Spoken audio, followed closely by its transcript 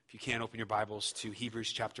If you can, open your Bibles to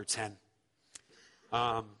Hebrews chapter 10.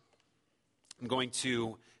 I'm going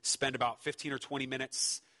to spend about 15 or 20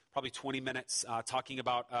 minutes, probably 20 minutes, talking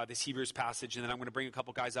about this Hebrews passage, and then I'm going to bring a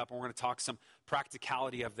couple guys up, and we're going to talk some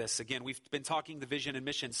practicality of this. Again, we've been talking the vision and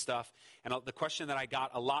mission stuff, and the question that I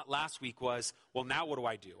got a lot last week was, well, now what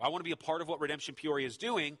do? I want to be a part of what Redemption Peoria is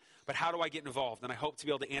doing, but how do I get involved? And I hope to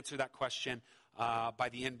be able to answer that question by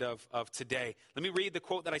the end of today. Let me read the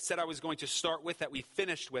quote that I said I was going to start with, that we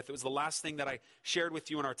finished with. It was the last thing that I shared with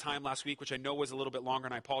you in our time last week, which I know was a little bit longer,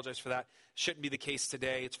 and I apologize for that. Shouldn't be the case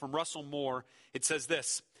today. It's from Russell Moore. It says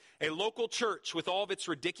this: a local church with all of its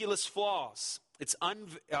ridiculous flaws, is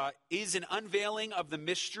an unveiling of the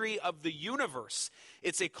mystery of the universe.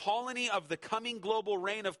 It's a colony of the coming global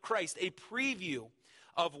reign of Christ, a preview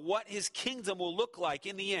of what his kingdom will look like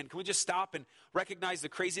in the end. Can we just stop and recognize the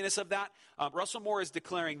craziness of that? Russell Moore is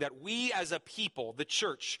declaring that we as a people, the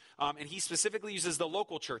church, and he specifically uses the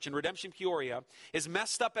local church in Redemption Peoria, as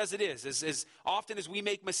messed up as it is, as often as we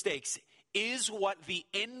make mistakes, is what the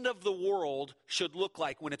end of the world should look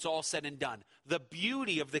like when it's all said and done. The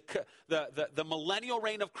beauty of the millennial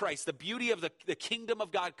reign of Christ, the beauty of the kingdom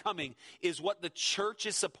of God coming, is what the church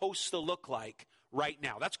is supposed to look like right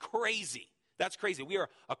now. That's crazy. That's crazy. We are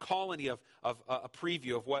a colony of a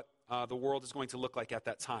preview of what the world is going to look like at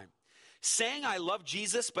that time. Saying I love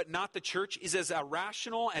Jesus but not the church is as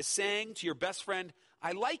irrational as saying to your best friend,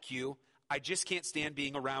 I like you, I just can't stand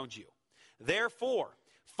being around you. Therefore,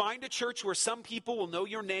 find a church where some people will know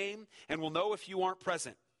your name and will know if you aren't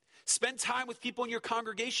present. Spend time with people in your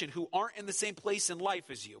congregation who aren't in the same place in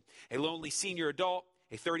life as you. A lonely senior adult,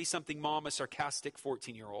 a 30-something mom, a sarcastic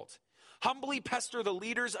 14-year-old. Humbly pester the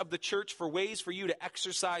leaders of the church for ways for you to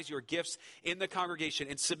exercise your gifts in the congregation,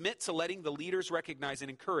 and submit to letting the leaders recognize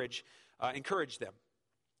and encourage them.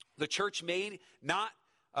 The church may not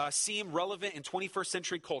seem relevant in 21st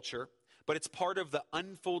century culture, but it's part of the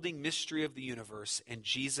unfolding mystery of the universe, and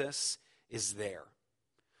Jesus is there.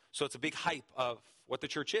 So it's a big hype of what the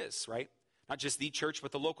church is, right? Not just the church,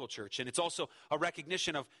 but the local church. And it's also a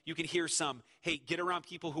recognition of, you can hear some, hey, get around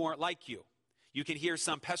people who aren't like you. You can hear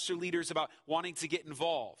some pester leaders about wanting to get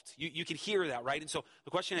involved. You can hear that, right? And so the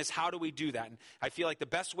question is, how do we do that? And I feel like the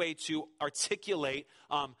best way to articulate,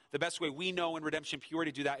 the best way we know in Redemption Peoria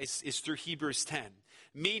to do that is through Hebrews 10.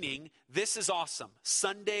 Meaning, this is awesome.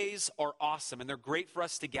 Sundays are awesome, and they're great for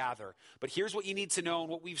us to gather. But here's what you need to know, and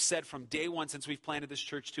what we've said from day one since we've planted this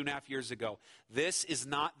church 2.5 years ago. This is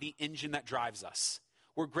not the engine that drives us.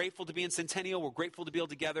 We're grateful to be in Centennial. We're grateful to be able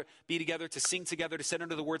to be together, to sing together, to sit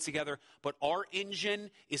under the words together. But our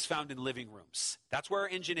engine is found in living rooms. That's where our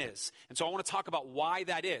engine is. And so I want to talk about why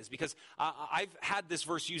that is, because I've had this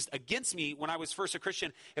verse used against me when I was first a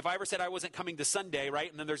Christian. If I ever said I wasn't coming to Sunday,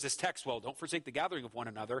 right? And then there's this text, well, don't forsake the gathering of one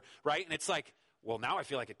another, right? And it's like, well, now I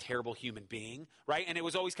feel like a terrible human being, right? And it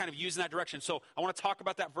was always kind of used in that direction. So I want to talk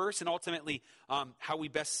about that verse and ultimately how we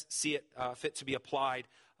best see it fit to be applied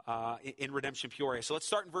in Redemption Peoria. So let's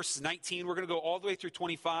start in verses 19. We're going to go all the way through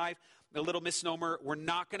 25. A little misnomer. We're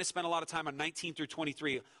not going to spend a lot of time on 19 through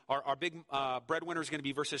 23. Our big breadwinner is going to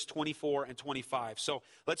be verses 24 and 25. So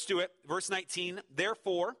let's do it. Verse 19,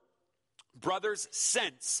 therefore, brothers,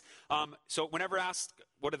 since. So whenever asked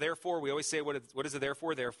what a therefore, we always say, what is a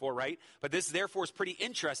therefore, right? But this therefore is pretty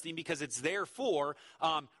interesting because it's therefore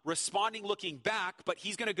responding, looking back, but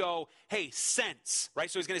he's going to go, hey, since,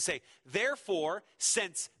 right? So he's going to say, therefore,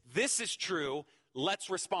 since this is true, let's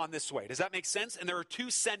respond this way. Does that make sense? And there are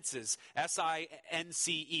two senses,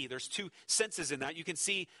 S-I-N-C-E. There's two senses in that. You can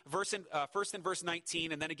see first in verse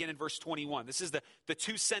 19 and then again in verse 21. This is the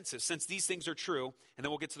two senses, since these things are true, and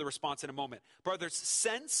then we'll get to the response in a moment. Brothers,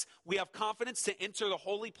 since we have confidence to enter the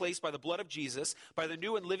holy place by the blood of Jesus, by the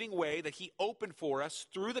new and living way that he opened for us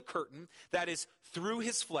through the curtain, that is, through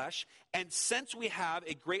his flesh, and since we have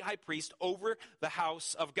a great high priest over the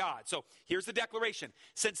house of God. So here's the declaration.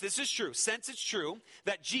 Since this is true, since it's true,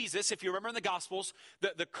 that Jesus, if you remember in the Gospels,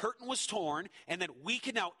 the curtain was torn, and that we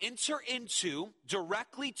can now enter into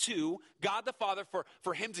directly to God the Father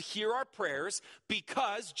for him to hear our prayers,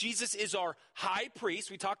 because Jesus is our high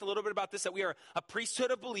priest. We talked a little bit about this, that we are a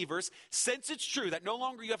priesthood of believers. Since it's true that no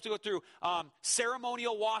longer you have to go through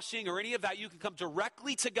ceremonial washing or any of that, you can come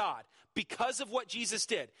directly to God because of what Jesus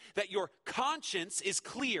did, that your conscience is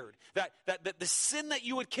cleared, that the sin that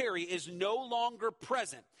you would carry is no longer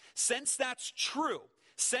present. Since that's true,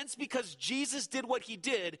 since because Jesus did what he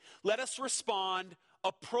did, let us respond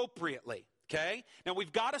appropriately. Okay? Now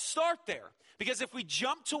we've got to start there, because if we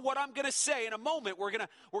jump to what I'm going to say in a moment, we're going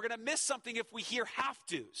to miss something if we hear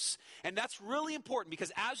have-tos. And that's really important,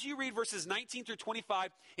 because as you read verses 19 through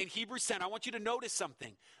 25 in Hebrews 10, I want you to notice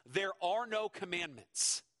something. There are no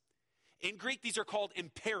commandments. In Greek, these are called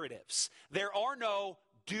imperatives. There are no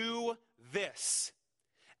do this.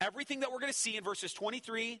 Everything that we're going to see in verses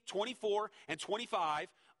 23, 24, and 25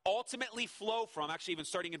 ultimately flow from, actually even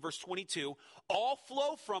starting in verse 22, all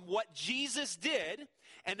flow from what Jesus did,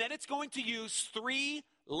 and then it's going to use three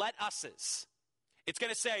let us's. It's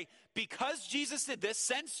going to say, because Jesus did this,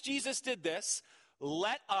 since Jesus did this,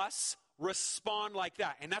 let us respond like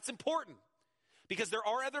that. And that's important, because there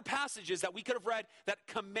are other passages that we could have read that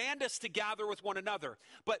command us to gather with one another.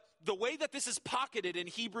 But the way that this is pocketed in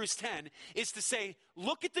Hebrews 10 is to say,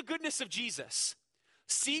 look at the goodness of Jesus.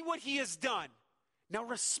 See what he has done. Now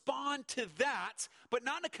respond to that, but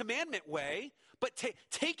not in a commandment way, but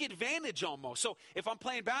take advantage almost. So if I'm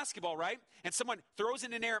playing basketball, right, and someone throws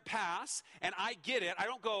in an errant pass and I get it, I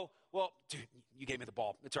don't go, well, dude, you gave me the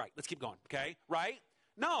ball. It's all right. Let's keep going, okay, right?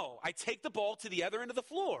 No, I take the ball to the other end of the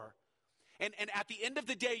floor. And at the end of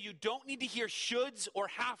the day, you don't need to hear shoulds or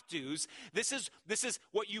have-tos. This is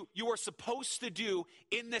what you are supposed to do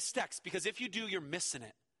in this text, because if you do, you're missing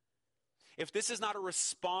it. If this is not a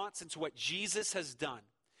response into what Jesus has done,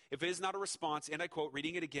 if it is not a response, and I quote,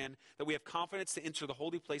 reading it again, that we have confidence to enter the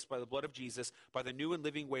holy place by the blood of Jesus, by the new and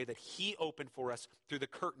living way that he opened for us through the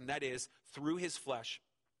curtain, that is, through his flesh.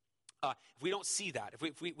 If we don't see that,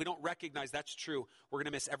 if we don't recognize that's true, we're going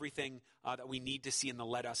to miss everything that we need to see in the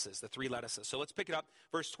let us's, the three let us's. So let's pick it up.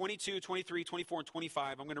 Verse 22, 23, 24, and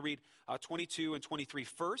 25. I'm going to read 22 and 23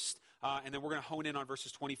 first, and then we're going to hone in on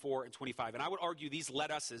verses 24 and 25. And I would argue these let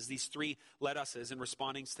us's, these three let us's in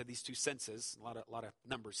responding to these two senses, a lot of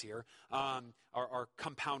numbers here, are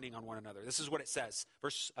compounding on one another. This is what it says.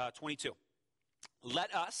 Verse 22.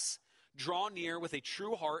 Let us draw near with a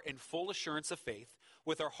true heart and full assurance of faith,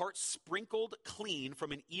 with our hearts sprinkled clean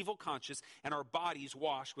from an evil conscience and our bodies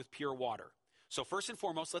washed with pure water. So first and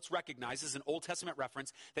foremost, let's recognize, this is an Old Testament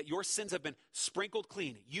reference, that your sins have been sprinkled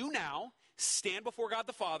clean. You now stand before God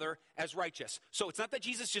the Father as righteous. So it's not that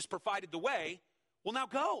Jesus just provided the way. Well, now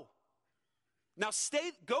go. Now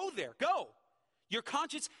go there, go. Your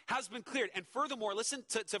conscience has been cleared. And furthermore, listen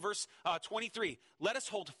to verse 23. Let us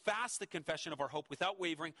hold fast the confession of our hope without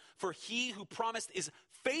wavering, for he who promised is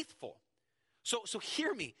faithful. So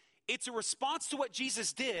hear me. It's a response to what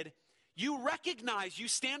Jesus did. You recognize you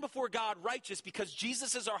stand before God righteous because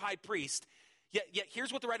Jesus is our high priest. Yet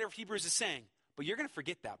here's what the writer of Hebrews is saying. But you're going to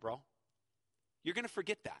forget that, bro. You're going to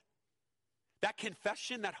forget that. That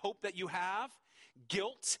confession, that hope that you have,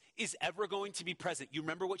 guilt is ever going to be present. You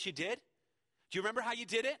remember what you did? Do you remember how you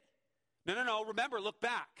did it? No. Remember, look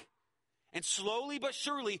back. And slowly but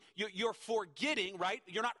surely, you're forgetting, right?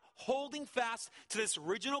 You're not holding fast to this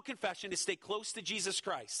original confession to stay close to Jesus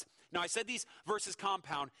Christ. Now, I said these verses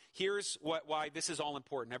compound. Here's why this is all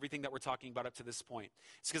important, everything that we're talking about up to this point.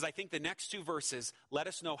 It's because I think the next two verses let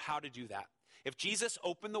us know how to do that. If Jesus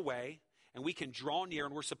opened the way, and we can draw near,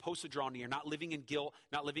 and we're supposed to draw near, not living in guilt,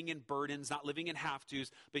 not living in burdens, not living in have-tos,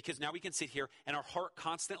 because now we can sit here and our heart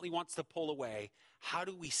constantly wants to pull away. How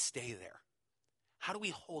do we stay there? How do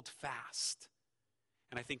we hold fast?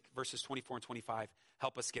 And I think verses 24 and 25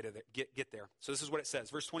 help us get there. So this is what it says.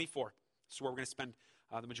 Verse 24. This is where we're going to spend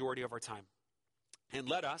the majority of our time. And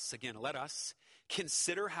let us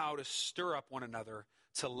consider how to stir up one another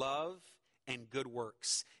to love and good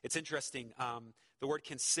works. It's interesting. The word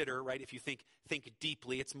consider, right? If you think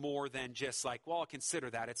deeply, it's more than just like, well, I'll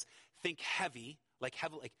consider that. It's think heavy, like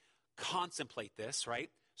contemplate this,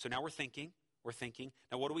 right? So now we're thinking.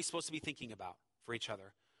 Now, what are we supposed to be thinking about for each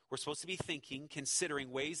other? We're supposed to be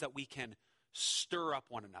considering ways that we can stir up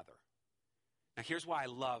one another. Now, here's why I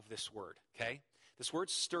love this word, okay? This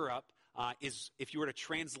word stir up is, if you were to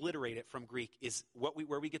transliterate it from Greek, is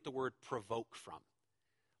where we get the word provoke from.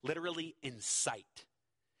 Literally incite.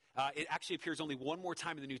 It actually appears only one more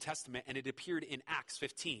time in the New Testament, and it appeared in Acts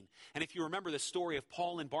 15. And if you remember the story of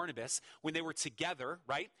Paul and Barnabas, when they were together,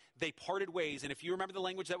 right, they parted ways. And if you remember the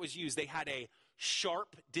language that was used, they had a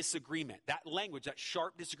sharp disagreement. That language, that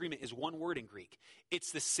sharp disagreement, is one word in Greek.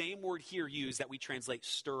 It's the same word here used that we translate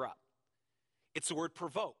stir up. It's the word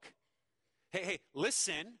provoke. Hey,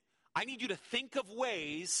 listen, I need you to think of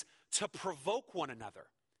ways to provoke one another,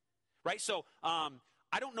 right? So,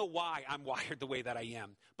 I don't know why I'm wired the way that I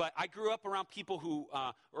am, but I grew up around people who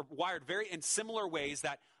are wired very in similar ways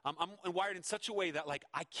that I'm wired in such a way that like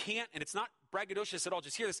I can't, and it's not braggadocious at all,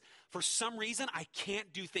 just hear this, for some reason I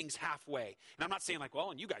can't do things halfway. And I'm not saying like,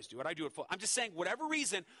 well, and you guys do it, I do it full. I'm just saying whatever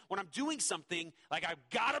reason, when I'm doing something, like I've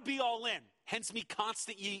got to be all in. Hence me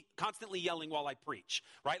constantly yelling while I preach,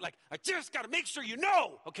 right? Like, I just got to make sure you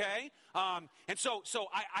know, okay? And so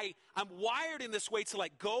I'm wired in this way to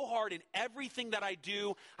like go hard in everything that I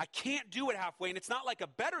do. I can't do it halfway, and it's not like a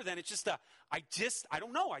better than, it's just I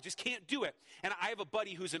don't know. I just can't do it. And I have a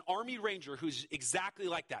buddy who's an Army Ranger who's exactly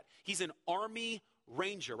like that. He's an Army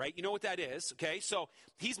Ranger, right? You know what that is, okay? So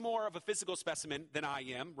he's more of a physical specimen than I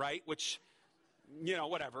am, right? Which,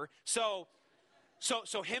 whatever. So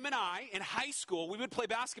him and I, in high school, we would play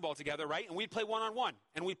basketball together, right? And we'd play one-on-one,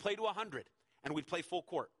 and we'd play to 100, and we'd play full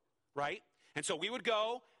court, right? And so we would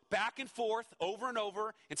go back and forth over and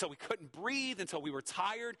over until we couldn't breathe, until we were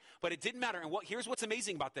tired, but it didn't matter. And here's what's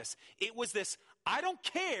amazing about this. It was this, I don't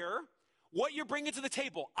care what you're bringing to the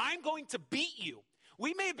table. I'm going to beat you.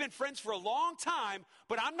 We may have been friends for a long time,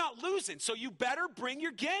 but I'm not losing, so you better bring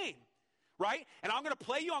your game, right? And I'm going to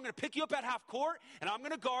play you, I'm going to pick you up at half court, and I'm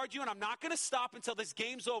going to guard you, and I'm not going to stop until this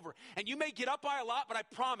game's over. And you may get up by a lot, but I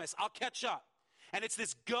promise I'll catch up. And it's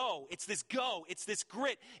this go, it's this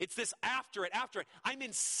grit, it's this after it. I'm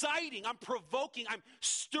inciting, I'm provoking, I'm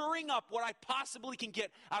stirring up what I possibly can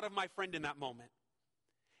get out of my friend in that moment.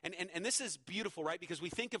 And this is beautiful, right? Because we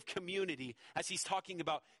think of community as he's talking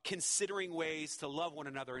about considering ways to love one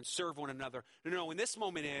another and serve one another. No, in this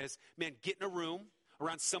moment is, man, get in a room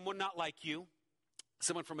around someone not like you,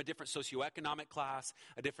 someone from a different socioeconomic class,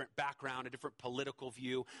 a different background, a different political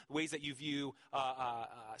view, ways that you view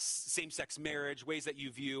same-sex marriage, ways that you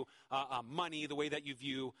view money, the way that you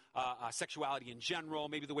view sexuality in general,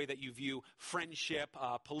 maybe the way that you view friendship,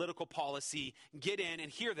 political policy. Get in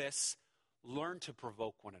and hear this. Learn to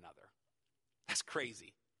provoke one another. That's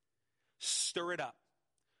crazy. Stir it up.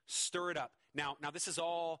 Stir it up. Now this is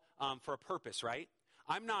all for a purpose, right?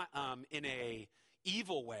 I'm not in a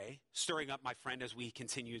evil way stirring up my friend as we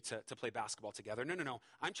continue to play basketball together. No.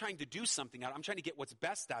 I'm trying to do something out. I'm trying to get what's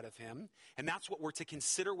best out of him. And that's what we're to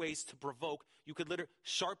consider ways to provoke. You could literally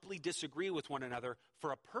sharply disagree with one another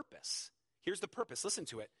for a purpose. Here's the purpose. Listen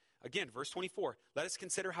to it. Again, verse 24. Let us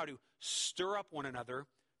consider how to stir up one another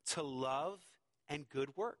to love and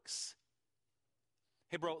good works.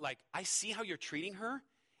 Hey, bro, I see how you're treating her,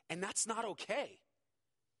 and that's not okay.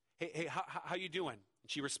 Hey, how you doing?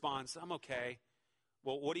 And she responds, I'm okay.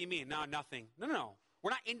 Well, what do you mean? No, nothing. No. We're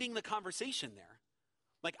not ending the conversation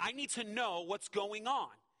there. I need to know what's going on.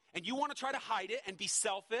 And you want to try to hide it and be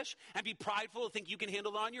selfish and be prideful and think you can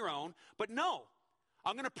handle it on your own. But no,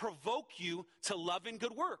 I'm going to provoke you to love and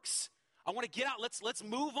good works. I want to get out. Let's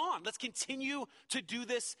move on. Let's continue to do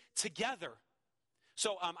this together.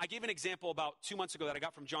 So I gave an example about 2 months ago that I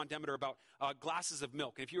got from John Demeter about glasses of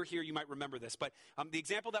milk. And if you were here, you might remember this. But the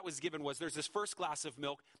example that was given was there's this first glass of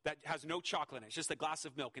milk that has no chocolate in it. It's just a glass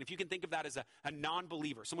of milk. And if you can think of that as a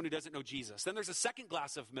non-believer, someone who doesn't know Jesus. Then there's a second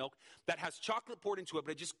glass of milk that has chocolate poured into it,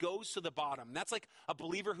 but it just goes to the bottom. And that's like a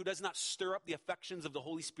believer who does not stir up the affections of the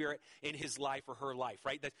Holy Spirit in his life or her life,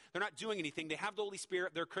 right? That they're not doing anything. They have the Holy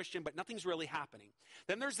Spirit. They're Christian, but nothing's really happening.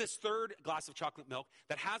 Then there's this third glass of chocolate milk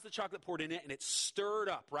that has the chocolate poured in it, and it's stirred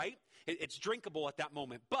up, right? It's drinkable at that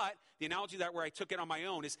moment. But the analogy that where I took it on my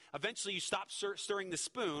own is eventually you stop stirring the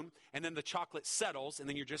spoon, and then the chocolate settles, and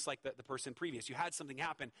then you're just like the person previous. You had something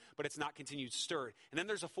happen, but it's not continued stirred. And then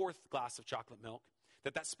there's a fourth glass of chocolate milk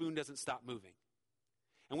that spoon doesn't stop moving.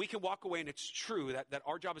 And we can walk away, and it's true that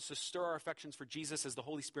our job is to stir our affections for Jesus as the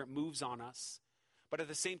Holy Spirit moves on us. But at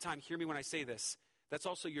the same time, hear me when I say this, that's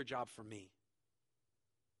also your job for me.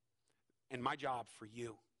 And my job for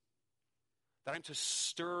you. That I'm to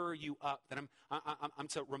stir you up, that I'm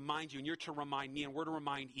to remind you, and you're to remind me, and we're to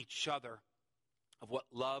remind each other of what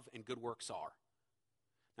love and good works are.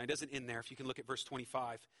 Now, it doesn't end there. If you can look at verse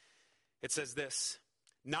 25, it says this,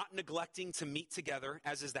 not neglecting to meet together,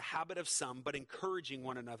 as is the habit of some, but encouraging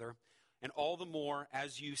one another, and all the more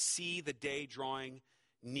as you see the day drawing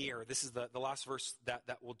near. This is the last verse that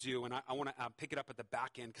we'll do, and I want to pick it up at the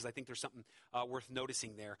back end because I think there's something worth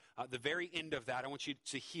noticing there. The very end of that, I want you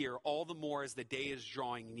to hear, all the more as the day is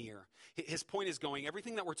drawing near. His point is going,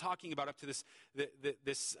 everything that we're talking about up to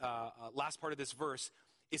this last part of this verse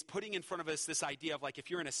is putting in front of us this idea of like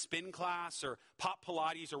if you're in a spin class or pop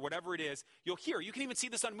Pilates or whatever it is, you'll hear, you can even see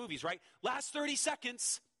this on movies, right? Last 30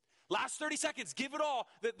 seconds, give it all.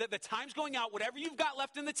 The time's going out. Whatever you've got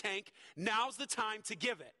left in the tank, now's the time to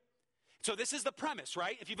give it. So this is the premise,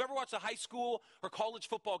 right? If you've ever watched a high school or college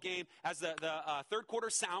football game, as the third quarter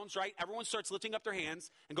sounds, right? Everyone starts lifting up their hands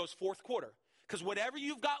and goes fourth quarter. Because whatever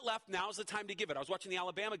you've got left, now's the time to give it. I was watching the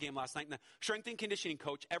Alabama game last night, and the strength and conditioning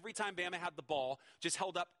coach, every time Bama had the ball, just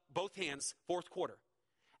held up both hands, fourth quarter.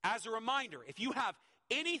 As a reminder, if you have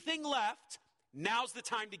anything left, now's the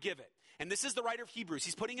time to give it. And this is the writer of Hebrews.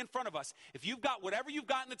 He's putting in front of us, if you've got whatever you've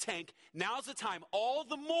got in the tank, now's the time. All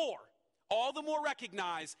the more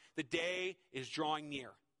recognize the day is drawing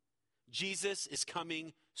near. Jesus is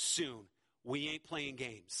coming soon. We ain't playing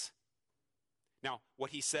games. Now, what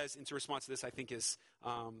he says into response to this, I think, is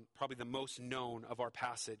probably the most known of our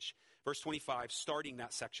passage. Verse 25, starting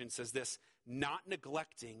that section, says this, not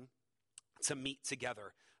neglecting to meet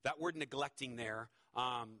together. That word neglecting there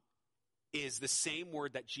is the same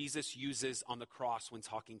word that Jesus uses on the cross when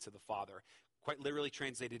talking to the Father. Quite literally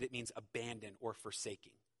translated, it means abandon or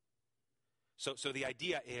forsaking. So the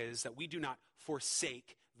idea is that we do not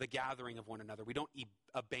forsake the gathering of one another. We don't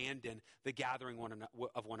abandon the gathering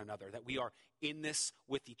of one another, that we are in this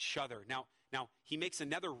with each other. Now, he makes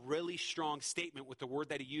another really strong statement with the word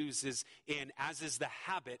that he uses in, as is the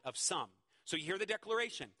habit of some. So you hear the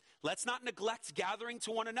declaration. Let's not neglect gathering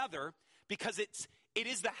to one another, because it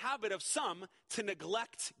is the habit of some to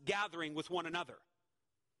neglect gathering with one another.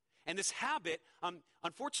 And this habit,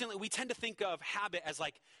 unfortunately, we tend to think of habit as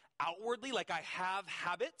like outwardly, like I have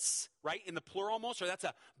habits, right? In the plural almost, or that's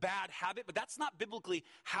a bad habit. But that's not biblically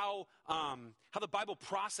how the Bible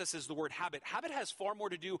processes the word habit. Habit has far more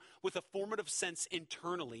to do with a formative sense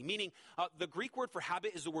internally, meaning the Greek word for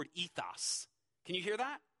habit is the word ethos. Can you hear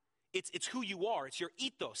that? It's who you are. It's your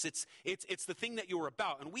ethos. It's the thing that you're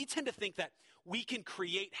about. And we tend to think that we can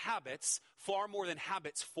create habits far more than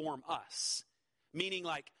habits form us. Meaning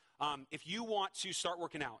like, if you want to start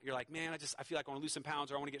working out, you're like, man, I feel like I want to lose some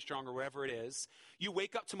pounds or I want to get stronger, whatever it is. You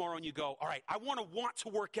wake up tomorrow and you go, all right, I want to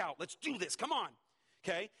work out. Let's do this. Come on.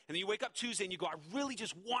 Okay? And then you wake up Tuesday and you go, I really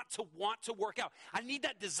just want to work out. I need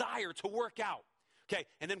that desire to work out. Okay,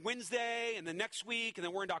 and then Wednesday, and then next week, and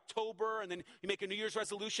then we're into October, and then you make a New Year's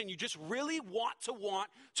resolution. You just really want to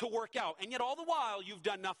work out, and yet all the while, you've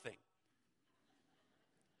done nothing.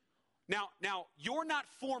 Now, you're not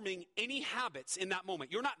forming any habits in that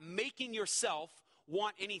moment. You're not making yourself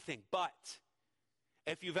want anything. But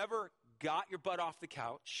if you've ever got your butt off the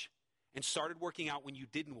couch and started working out when you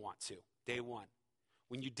didn't want to, day one,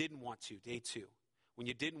 when you didn't want to, day two, when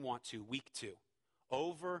you didn't want to, week two,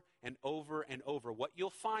 over and over and over, what you'll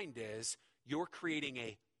find is you're creating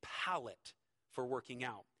a palate for working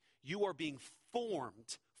out. You are being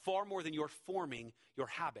formed far more than you're forming your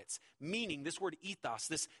habits. Meaning, this word ethos,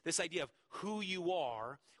 this idea of who you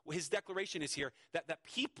are, his declaration is here that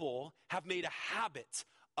people have made a habit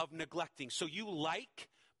of neglecting. So you like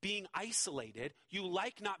being isolated, you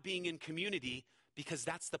like not being in community, because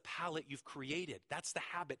that's the palate you've created. That's the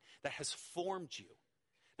habit that has formed you.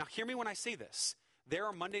 Now, hear me when I say this. There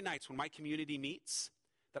are Monday nights when my community meets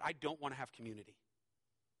that I don't want to have community.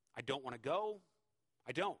 I don't want to go.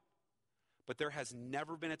 I don't. But there has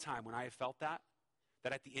never been a time when I have felt that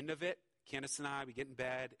at the end of it, Candace and I, we get in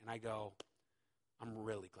bed and I go, I'm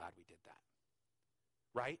really glad we did that.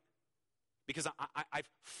 Right? Because I've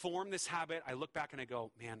formed this habit. I look back and I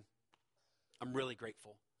go, man, I'm really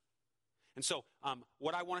grateful. And so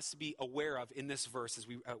what I want us to be aware of in this verse, as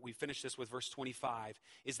we finish this with verse 25,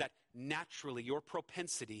 is that naturally your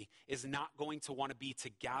propensity is not going to want to be to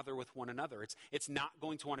gather with one another. It's not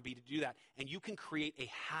going to want to be to do that. And you can create a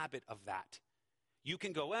habit of that. You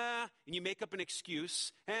can go, and you make up an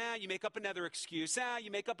excuse, you make up another excuse,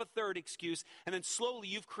 you make up a third excuse, and then slowly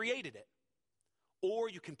you've created it. Or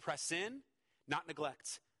you can press in, not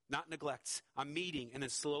neglect. I'm meeting, and then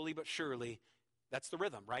slowly but surely, that's the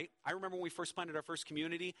rhythm, right? I remember when we first planted our first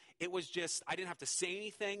community, it was just, I didn't have to say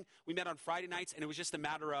anything. We met on Friday nights, and it was just a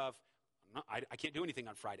matter of, I can't do anything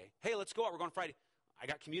on Friday. Hey, let's go out. We're going Friday. I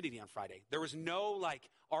got community on Friday. There was no,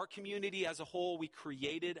 our community as a whole, we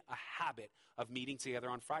created a habit of meeting together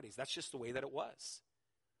on Fridays. That's just the way that it was.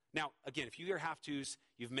 Now, again, if you hear have-tos,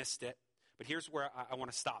 you've missed it. But here's where I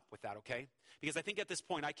want to stop with that, okay? Because I think at this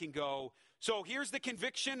point I can go, so here's the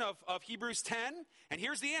conviction of Hebrews 10, and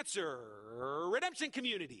here's the answer, redemption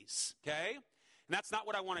communities, okay? And that's not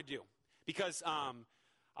what I want to do. Because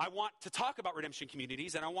I want to talk about redemption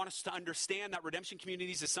communities, and I want us to understand that redemption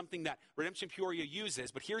communities is something that Redemption Peoria uses.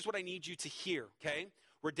 But here's what I need you to hear, okay?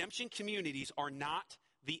 Redemption communities are not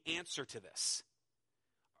the answer to this.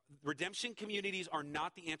 Redemption communities are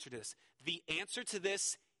not the answer to this. The answer to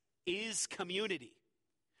this is community.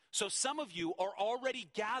 So some of you are already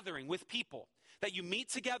gathering with people that you meet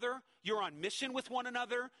together, you're on mission with one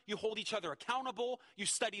another, you hold each other accountable, you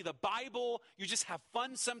study the Bible, you just have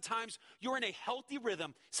fun sometimes. You're in a healthy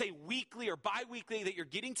rhythm, say weekly or bi-weekly, that you're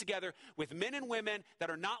getting together with men and women that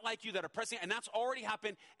are not like you, that are pressing, and that's already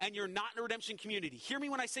happened, and you're not in a redemption community. Hear me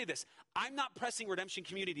when I say this. I'm not pressing redemption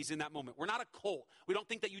communities in that moment. We're not a cult. We don't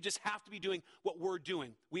think that you just have to be doing what we're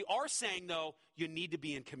doing. We are saying, though, you need to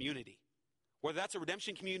be in community, whether that's a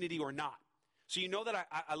redemption community or not. So you know that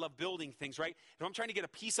I love building things, right? If I'm trying to get a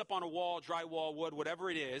piece up on a wall, drywall, wood, whatever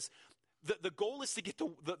it is, the goal is to get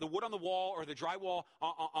the wood on the wall or the drywall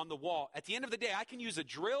on the wall. At the end of the day, I can use a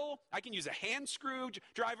drill, I can use a hand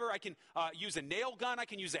screwdriver, I can use a nail gun, I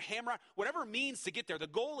can use a hammer, whatever means to get there. The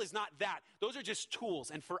goal is not that. Those are just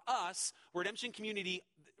tools. And for us, redemption communities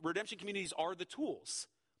are the tools.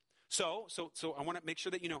 So I want to make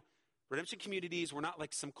sure that you know, redemption communities, we're not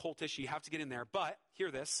like some cultish, you have to get in there. But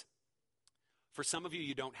hear this, for some of you,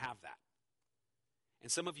 you don't have that.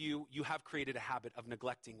 And some of you have created a habit of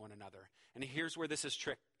neglecting one another. And here's where this is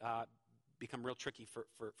become real tricky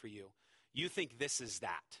for you. You think this is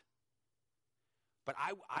that. But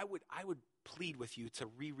I would plead with you to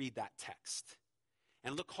reread that text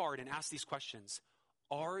and look hard and ask these questions.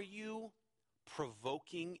 Are you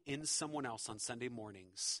provoking in someone else on Sunday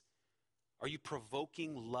mornings? Are you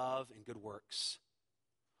provoking love and good works?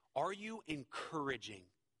 Are you encouraging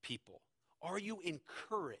people? Are you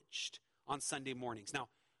encouraged on Sunday mornings? Now,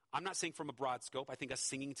 I'm not saying from a broad scope. I think us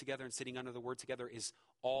singing together and sitting under the word together is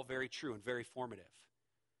all very true and very formative.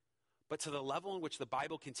 But to the level in which the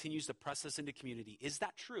Bible continues to press us into community, is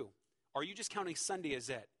that true? Are you just counting Sunday as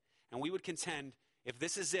it? And we would contend, if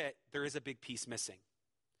this is it, there is a big piece missing.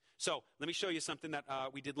 So let me show you something that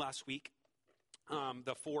we did last week.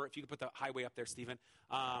 If you could put the highway up there, Stephen.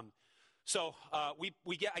 I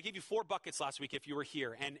gave you 4 buckets last week if you were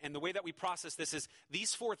here. And the way that we process this is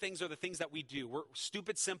these 4 things are the things that we do. We're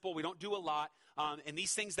stupid simple. We don't do a lot. And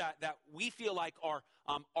these things that we feel like are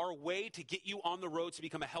our way to get you on the road to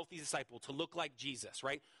become a healthy disciple, to look like Jesus,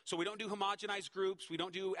 right? So we don't do homogenized groups. We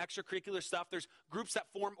don't do extracurricular stuff. There's groups that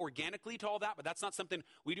form organically to all that, but that's not something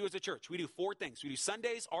we do as a church. We do 4 things. We do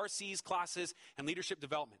Sundays, RCs, classes, and leadership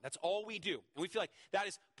development. That's all we do. And we feel like that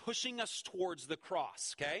is pushing us towards the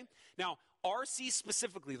cross, okay? Now, RCs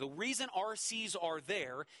specifically, the reason RCs are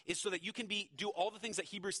there is so that you can do all the things that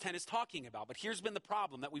Hebrews 10 is talking about. But here's been the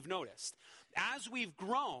problem that we've noticed. As we've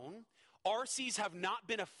grown, RCs have not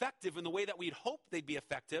been effective in the way that we'd hoped they'd be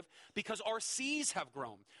effective because RCs have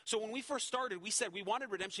grown. So when we first started, we said we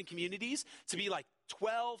wanted redemption communities to be like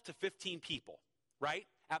 12 to 15 people, right?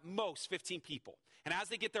 At most 15 people. And as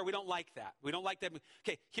they get there, we don't like that. We don't like that.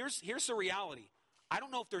 Okay, here's the reality. I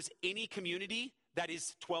don't know if there's any community that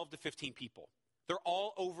is 12 to 15 people. They're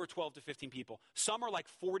all over 12 to 15 people. Some are like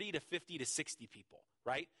 40 to 50 to 60 people,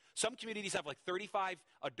 right? Some communities have like 35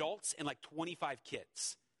 adults and like 25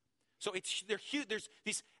 kids. So they're huge.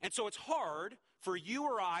 And so it's hard for you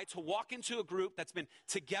or I to walk into a group that's been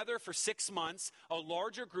together for 6 months, a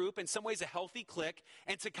larger group, in some ways a healthy clique,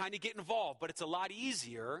 and to kind of get involved. But it's a lot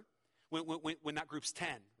easier when that group's 10,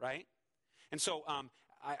 right? And so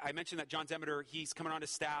I mentioned that John Demeter, he's coming on to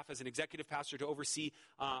staff as an executive pastor to oversee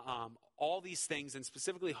all these things and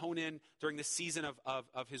specifically hone in during this season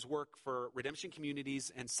of his work for redemption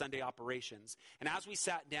communities and Sunday operations. And as we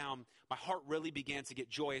sat down, my heart really began to get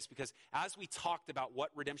joyous because as we talked about what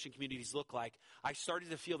redemption communities look like, I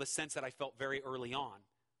started to feel the sense that I felt very early on.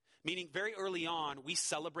 Meaning very early on, we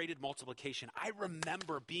celebrated multiplication. I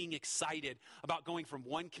remember being excited about going from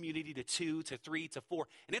 1 community to 2 to 3 to 4.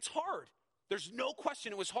 And it's hard. There's no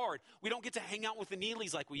question it was hard. We don't get to hang out with the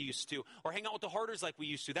Neelys like we used to, or hang out with the Harders like we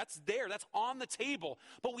used to. That's there. That's on the table.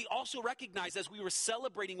 But we also recognized as we were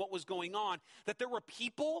celebrating what was going on, that there were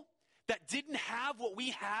people that didn't have what we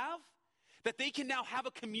have, that they can now have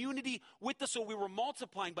a community with us, so we were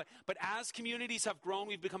multiplying. But as communities have grown,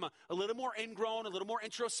 we've become a little more ingrown, a little more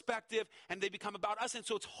introspective, and they become about us. And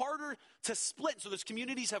so it's harder to split. So those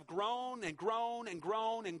communities have grown and grown and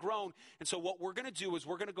grown and grown. And so what we're going to do is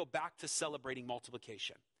we're going to go back to celebrating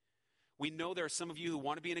multiplication. We know there are some of you who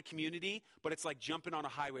want to be in a community, but it's like jumping on a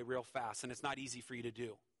highway real fast, and it's not easy for you to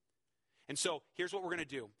do. And so here's what we're going to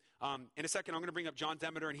do. In a second, I'm going to bring up John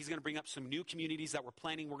Demeter, and he's going to bring up some new communities that we're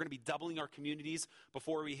planning. We're going to be doubling our communities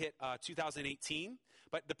before we hit 2018.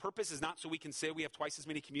 But the purpose is not so we can say we have twice as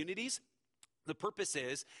many communities. The purpose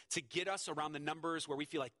is to get us around the numbers where we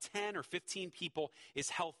feel like 10 or 15 people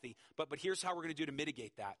is healthy. But here's how we're going to do to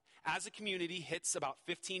mitigate that. As a community hits about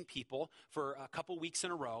 15 people for a couple weeks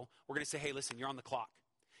in a row, we're going to say, hey, listen, you're on the clock.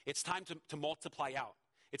 It's time to multiply out.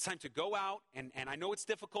 It's time to go out, and I know it's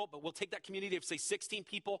difficult, but we'll take that community of, say, 16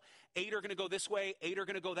 people. 8 are going to go this way, 8 are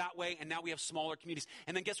going to go that way, and now we have smaller communities.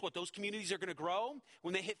 And then guess what? Those communities are going to grow.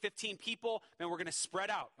 When they hit 15 people, man, we're going to spread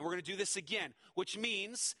out, and we're going to do this again, which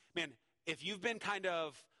means, man, if you've been kind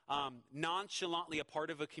of nonchalantly a part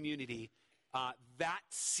of a community, that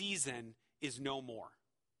season is no more.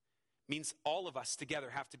 Means all of us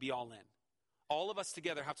together have to be all in. All of us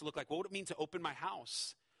together have to look like, what would it mean to open my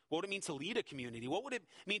house? What would it mean to lead a community? What would it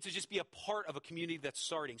mean to just be a part of a community that's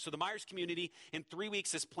starting? So the Myers community in 3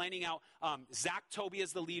 weeks is planning out Zach Toby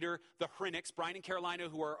as the leader, the Hrinnicks, Brian and Carolina,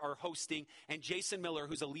 who are hosting, and Jason Miller,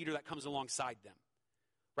 who's a leader that comes alongside them.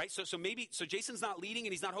 Right? So Jason's not leading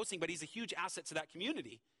and he's not hosting, but he's a huge asset to that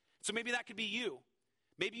community. So maybe that could be you.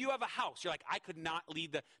 Maybe you have a house. You're like, I could not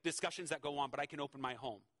lead the discussions that go on, but I can open my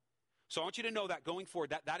home. So I want you to know that going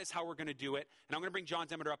forward, that is how we're going to do it. And I'm going to bring John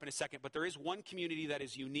Demeter up in a second. But there is one community that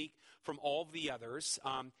is unique from all of the others,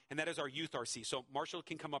 and that is our Youth RC. So Marshall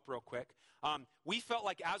can come up real quick. We felt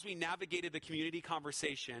like as we navigated the community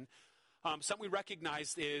conversation, something we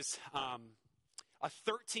recognized is a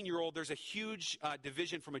 13-year-old, there's a huge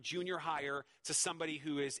division from a junior higher to somebody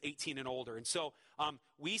who is 18 and older. And so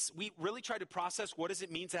we really tried to process what does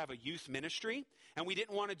it mean to have a youth ministry. And we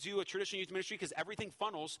didn't want to do a traditional youth ministry because everything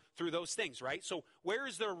funnels through those things, right? So where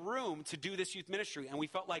is there room to do this youth ministry? And we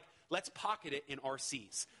felt like, let's pocket it in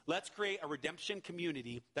RCs. Let's create a redemption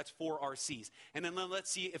community that's for RCs. And then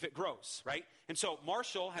let's see if it grows, right? And so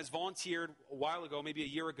Marshall has volunteered a while ago, maybe a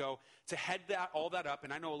year ago, to head all that up.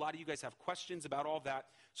 And I know a lot of you guys have questions about all that.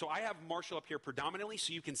 So I have Marshall up here predominantly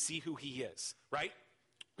so you can see who he is, right?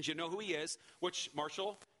 But you know who he is, which,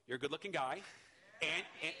 Marshall, you're a good-looking guy.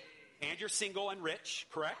 And you're single and rich,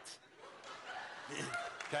 correct?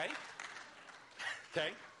 Okay.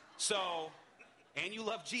 So, and you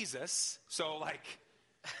love Jesus. So, like,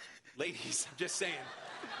 ladies, I'm just saying.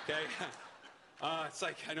 Okay. It's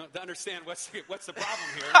like I don't understand what's the problem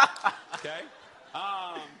here. Okay.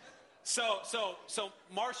 So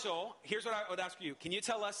Marshall, here's what I would ask you. Can you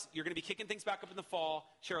tell us, you're going to be kicking things back up in the fall,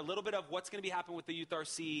 share a little bit of what's going to be happening with the Youth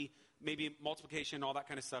RC, maybe multiplication, all that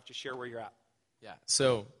kind of stuff. Just share where you're at. Yeah,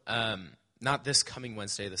 so not this coming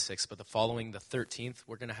Wednesday, the 6th, but the following, the 13th,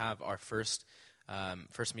 we're going to have our first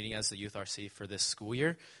meeting as the Youth RC for this school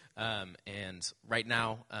year. And right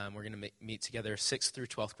now, we're going to meet together 6th through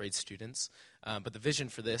 12th grade students. But the vision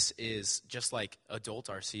for this is just like adult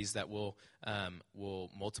RCs that will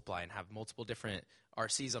multiply and have multiple different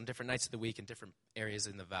RCs on different nights of the week in different areas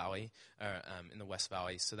in the valley, in the West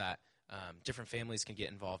Valley, so that different families can get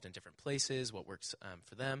involved in different places, what works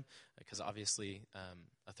for them, because obviously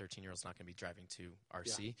a 13-year-old is not going to be driving to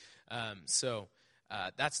RC. Yeah. So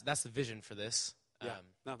that's the vision for this.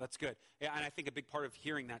 No, that's good. Yeah, and I think a big part of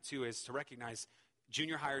hearing that, too, is to recognize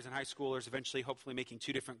junior hires and high schoolers eventually hopefully making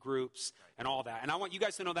 2 different groups and all that. And I want you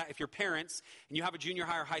guys to know that if you're parents and you have a junior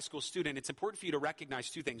high or high school student, it's important for you to recognize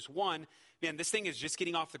 2 things. One, man, this thing is just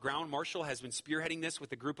getting off the ground. Marshall has been spearheading this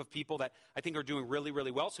with a group of people that I think are doing really,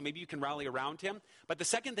 really well, so maybe you can rally around him. But the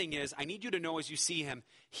second thing is, I need you to know as you see him,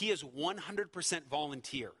 he is 100%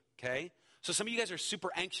 volunteer, okay? So some of you guys are super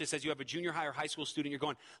anxious as you have a junior high or high school student. You're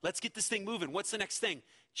going, let's get this thing moving. What's the next thing?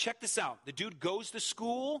 Check this out. The dude goes to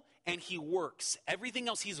school and he works. Everything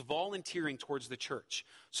else he's volunteering towards the church.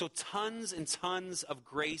 So tons and tons of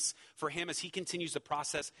grace for him as he continues to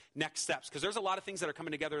process next steps. Because there's a lot of things that are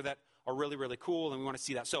coming together that are really, really cool, and we want to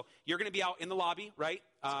see that. So you're going to be out in the lobby, right?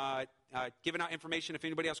 Giving out information. If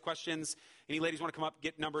anybody has questions, any ladies want to come up,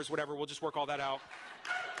 get numbers, whatever, we'll just work all that out.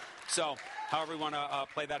 So however we want to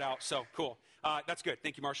play that out. So cool. That's good.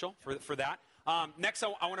 Thank you, Marshall, for that. Next,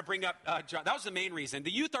 I want to bring up John. That was the main reason.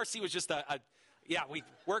 The Youth RC was just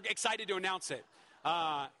we're excited to announce it.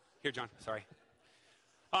 Here, John. Sorry.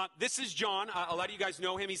 This is John. A lot of you guys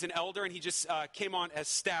know him. He's an elder, and he just came on as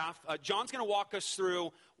staff. John's going to walk us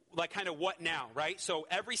through like kind of what now, right? So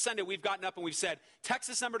every Sunday we've gotten up and we've said, text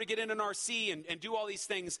this number to get in an RC and do all these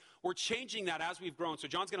things. We're changing that as we've grown. So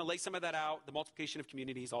John's going to lay some of that out, the multiplication of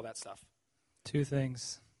communities, all that stuff. 2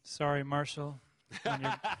 things. Sorry, Marshall.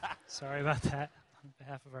 Sorry about that on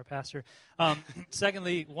behalf of our pastor.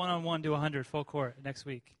 Secondly, 1-on-1 to 100 full court next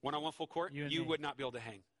week. 1-on-1 full court? You would not be able to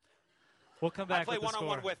hang. We'll come back. I play with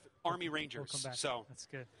 1-on-1 with Army Rangers. We'll come back. So that's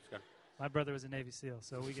good. My brother was a Navy SEAL,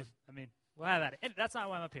 so we can. We'll have that. That's not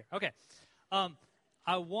why I'm up here. Okay.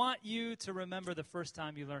 I want you to remember the first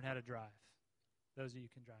time you learned how to drive. Those of you who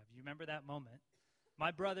can drive. You remember that moment. My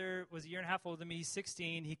brother was a year and a half older than me. He's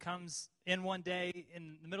 16. He comes in one day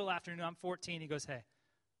in the middle of the afternoon. I'm 14. He goes, hey, I'm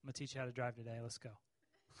going to teach you how to drive today. Let's go.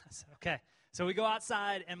 I said, okay. So we go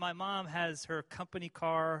outside, and my mom has her company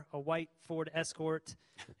car, a white Ford Escort,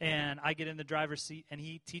 and I get in the driver's seat, and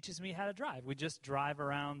he teaches me how to drive. We just drive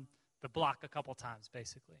around the block a couple times,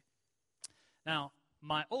 basically. Now,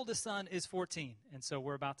 my oldest son is 14, and so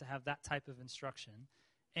we're about to have that type of instruction.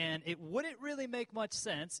 And it wouldn't really make much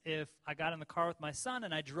sense if I got in the car with my son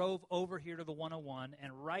and I drove over here to the 101,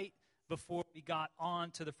 and right before we got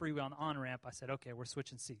on to the freeway on the on-ramp, I said, okay, we're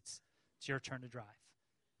switching seats. It's your turn to drive.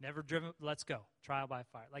 never driven, let's go, trial by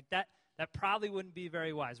fire. Like that probably wouldn't be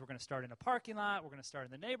very wise. We're going to start in a parking lot, we're going to start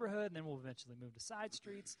in the neighborhood, and then we'll eventually move to side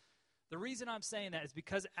streets. The reason I'm saying that is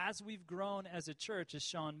because as we've grown as a church, as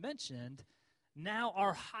Sean mentioned, now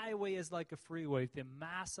our highway is like a freeway with a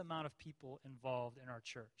mass amount of people involved in our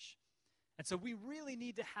church. And so we really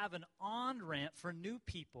need to have an on-ramp for new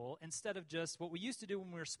people instead of just what we used to do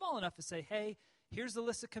when we were small enough to say, hey, here's the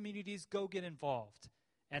list of communities, go get involved.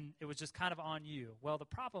 And it was just kind of on you. Well, the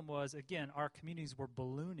problem was, again, our communities were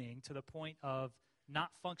ballooning to the point of not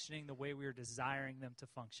functioning the way we were desiring them to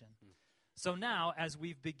function. So now, as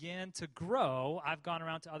we've begun to grow, I've gone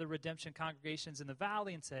around to other redemption congregations in the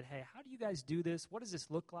valley and said, hey, how do you guys do this? What does this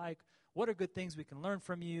look like? What are good things we can learn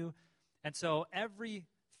from you? And so every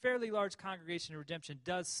fairly large congregation in redemption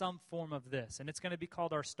does some form of this, and it's going to be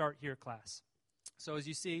called our Start Here class. So as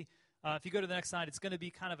you see, if you go to the next slide, it's going to be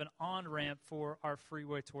kind of an on-ramp for our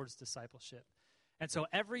freeway towards discipleship. And so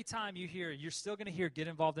every time you hear, you're still going to hear get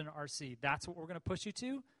involved in an RC. That's what we're going to push you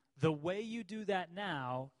to. The way you do that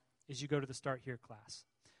now is you go to the Start Here class.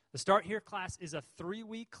 The Start Here class is a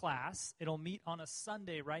 3-week class. It'll meet on a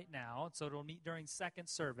Sunday right now, so it'll meet during second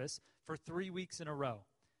service for 3 weeks in a row.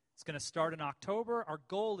 It's going to start in October. Our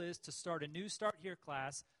goal is to start a new Start Here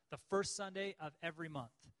class the first Sunday of every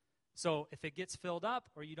month. So if it gets filled up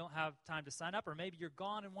or you don't have time to sign up, or maybe you're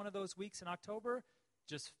gone in one of those weeks in October,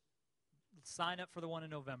 just sign up for the one in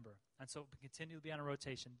November. And so it will continue to be on a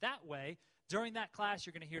rotation. That way, during that class,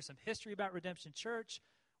 you're going to hear some history about Redemption Church.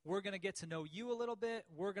 We're going to get to know you a little bit.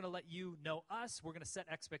 We're going to let you know us. We're going to set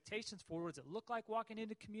expectations for what does it look like walking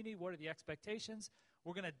into community. What are the expectations?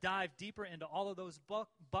 We're going to dive deeper into all of those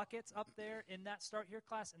buckets up there in that Start Here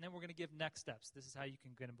class, and then we're going to give next steps. This is how you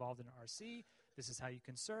can get involved in an RC. This is how you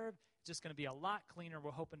can serve. It's just going to be a lot cleaner. We're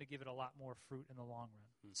hoping to give it a lot more fruit in the long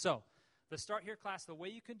run. So the Start Here class, the way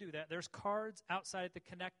you can do that, there's cards outside at the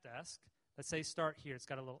Connect desk that say Start Here. It's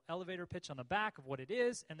got a little elevator pitch on the back of what it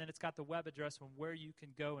is, and then it's got the web address on where you can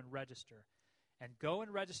go and register. And go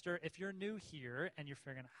and register. If you're new here and you're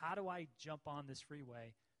figuring, how do I jump on this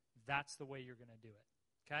freeway? That's the way you're going to do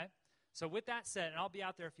it, okay? So with that said, and I'll be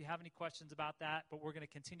out there if you have any questions about that, but we're going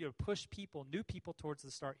to continue to push people, new people, towards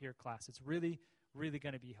the Start Here class. It's really, really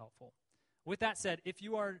going to be helpful. With that said, if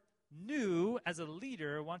you are new as a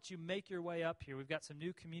leader, why don't you make your way up here? We've got some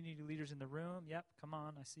new community leaders in the room. Yep, come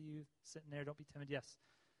on. I see you sitting there. Don't be timid. Yes.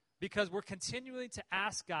 Because we're continuing to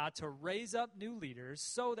ask God to raise up new leaders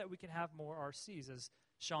so that we can have more RCs, as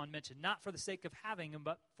Sean mentioned. Not for the sake of having them,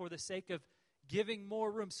 but for the sake of giving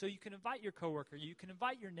more room so you can invite your coworker, you can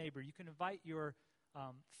invite your neighbor, you can invite your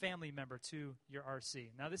family member to your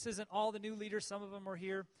RC. Now, this isn't all the new leaders. Some of them are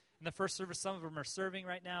here in the first service. Some of them are serving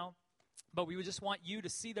right now. But we would just want you to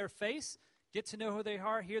see their face, get to know who they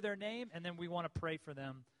are, hear their name, and then we want to pray for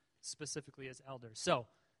them specifically as elders. So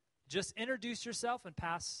just introduce yourself and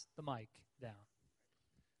pass the mic down.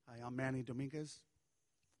 Hi, I'm Manny Dominguez.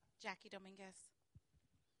 Jackie Dominguez.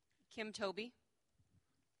 Kim Toby.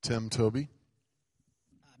 Tim Toby.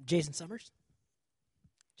 Jason Summers.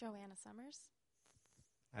 Joanna Summers.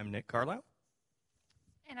 I'm Nick Carlisle.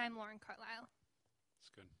 And I'm Lauren Carlisle. That's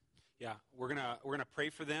good. Yeah, we're gonna pray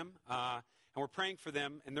for them, and we're praying for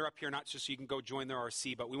them, and they're up here not just so you can go join their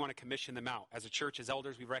RC, but we want to commission them out. As a church, as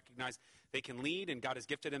elders, we recognize they can lead, and God has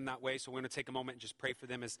gifted them that way, so we're going to take a moment and just pray for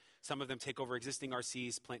them as some of them take over existing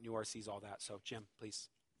RCs, plant new RCs, all that. So, Jim, please.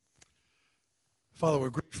 Father, we're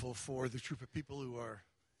grateful for the troop of people who are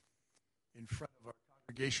in front of our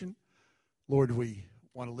congregation. Lord, we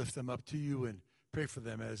want to lift them up to you and pray for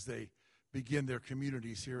them as they begin their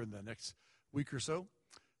communities here in the next week or so.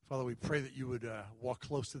 Father, we pray that you would walk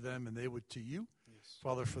close to them and they would to you. Yes.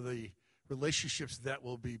 Father, for the relationships that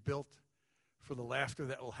will be built, for the laughter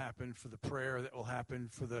that will happen, for the prayer that will happen,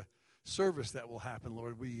 for the service that will happen,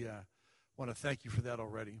 Lord, we want to thank you for that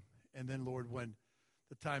already. And then, Lord, when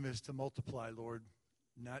the time is to multiply, Lord,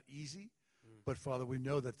 not easy, but, Father, we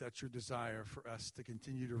know that that's your desire for us to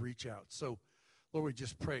continue to reach out. So, Lord, we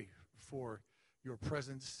just pray for your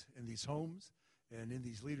presence in these homes and in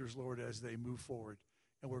these leaders, Lord, as they move forward.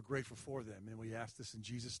 And we're grateful for them. And we ask this in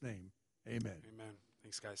Jesus' name. Amen. Amen.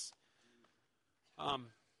 Thanks, guys.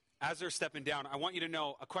 As they're stepping down, I want you to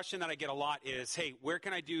know a question that I get a lot is, hey, where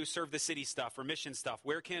can I do serve the city stuff or mission stuff?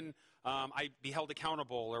 Where can I be held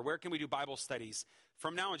accountable? Or where can we do Bible studies?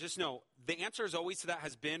 From now on, just know the answer is always to that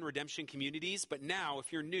has been Redemption Communities. But now,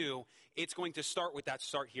 if you're new, it's going to start with that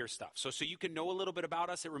Start Here stuff. So you can know a little bit about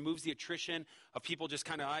us. It removes the attrition of people just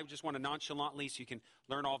kind of, I just want to nonchalantly, so you can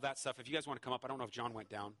learn all of that stuff. If you guys want to come up, I don't know if John went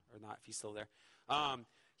down or not, if he's still there.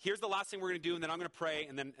 Here's the last thing we're going to do, and then I'm going to pray,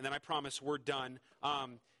 and then I promise we're done.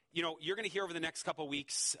 you're going to hear over the next couple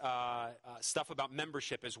weeks stuff about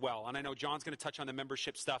membership as well. And I know John's going to touch on the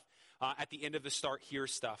membership stuff at the end of the Start Here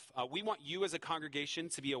stuff. We want you as a congregation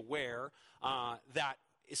to be aware that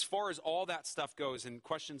as far as all that stuff goes and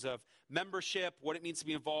questions of membership, what it means to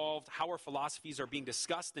be involved, how our philosophies are being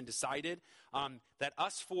discussed and decided, that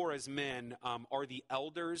us four as men are the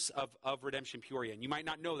elders of Redemption Peoria. And you might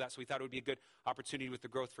not know that, so we thought it would be a good opportunity with the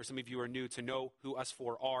growth for some of you who are new to know who us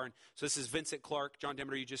four are. And so this is Vincent Clark, John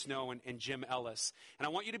Demeter, you just know, and Jim Ellis. And I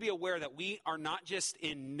want you to be aware that we are not just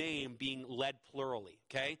in name being led plurally,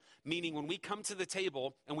 okay? Meaning when we come to the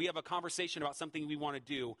table and we have a conversation about something we want to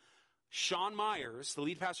do, Sean Myers, the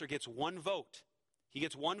lead pastor, gets one vote. He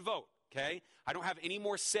gets one vote, okay? I don't have any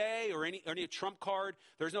more say or any trump card.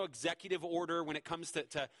 There's no executive order when it comes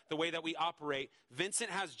to the way that we operate. Vincent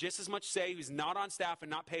has just as much say. He's not on staff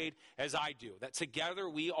and not paid as I do. That together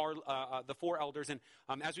we are the four elders. And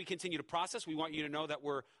as we continue to process, we want you to know that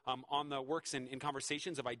we're on the works and in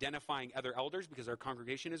conversations of identifying other elders because our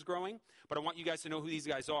congregation is growing. But I want you guys to know who these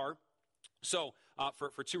guys are. So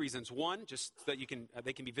for two reasons. One, just so that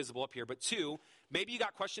they can be visible up here. But two, maybe you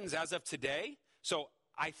got questions as of today. So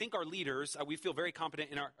I think our leaders, we feel very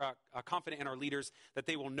confident in our leaders that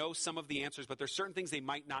they will know some of the answers, but there's certain things they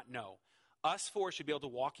might not know. Us four should be able to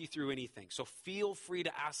walk you through anything. So feel free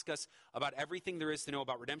to ask us about everything there is to know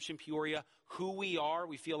about Redemption Peoria, who we are.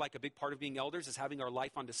 We feel like a big part of being elders is having our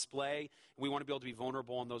life on display. And we want to be able to be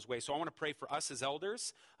vulnerable in those ways. So I want to pray for us as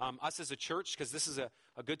elders, us as a church, because this is a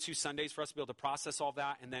good 2 Sundays for us to be able to process all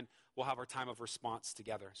that. And then we'll have our time of response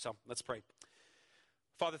together. So let's pray.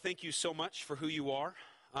 Father, thank you so much for who you are.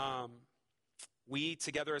 We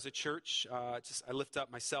together as a church, I lift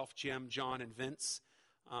up myself, Jim, John, and Vince.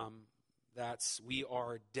 That we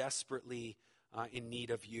are desperately in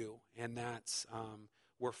need of you, and that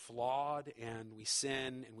we're flawed and we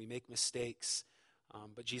sin and we make mistakes.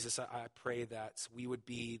 But Jesus, I pray that we would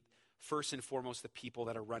be first and foremost the people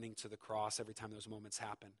that are running to the cross every time those moments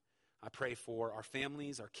happen. I pray for our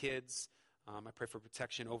families, our kids. I pray for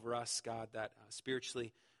protection over us, God, that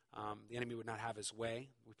spiritually the enemy would not have his way.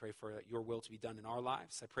 We pray for your will to be done in our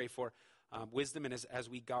lives. I pray for wisdom and as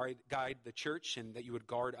we guide the church, and that you would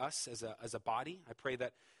guard us as a body. I pray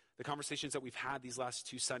that the conversations that we've had these last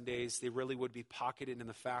 2 Sundays, they really would be pocketed in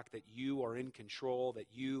the fact that you are in control, that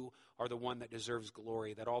you are the one that deserves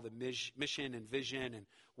glory, that all the mission and vision and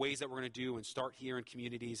ways that we're going to do and start here in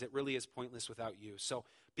communities, it really is pointless without you. So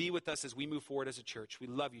be with us as we move forward as a church. We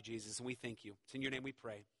love you, Jesus, and we thank you. It's in your name we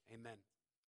pray. Amen.